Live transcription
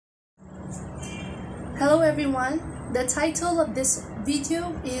Hello everyone, the title of this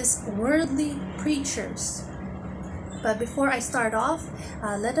video is Worldly Preachers. But before I start off,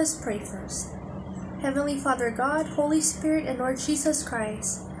 let us pray first. Heavenly Father God, Holy Spirit, and Lord Jesus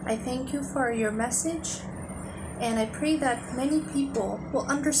Christ, I thank you for your message, and I pray that many people will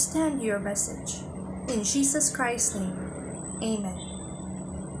understand your message. In Jesus Christ's name, amen.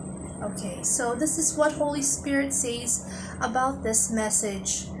 Okay, so this is what Holy Spirit says about this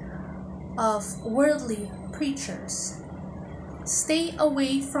message of worldly preachers. Stay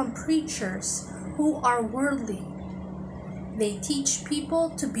away from preachers who are worldly. They teach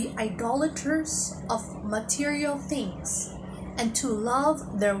people to be idolaters of material things and to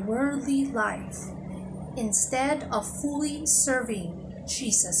love their worldly life instead of fully serving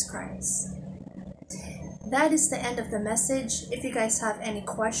Jesus Christ. That is the end of the message. If you guys have any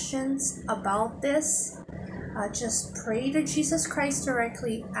questions about this, just pray to Jesus Christ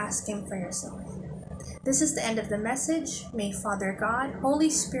directly, ask Him for yourself. This is the end of the message. May Father God, Holy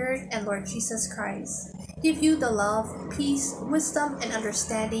Spirit, and Lord Jesus Christ give you the love, peace, wisdom, and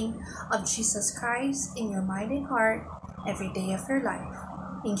understanding of Jesus Christ in your mind and heart every day of your life.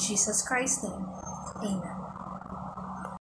 In Jesus Christ's name, amen.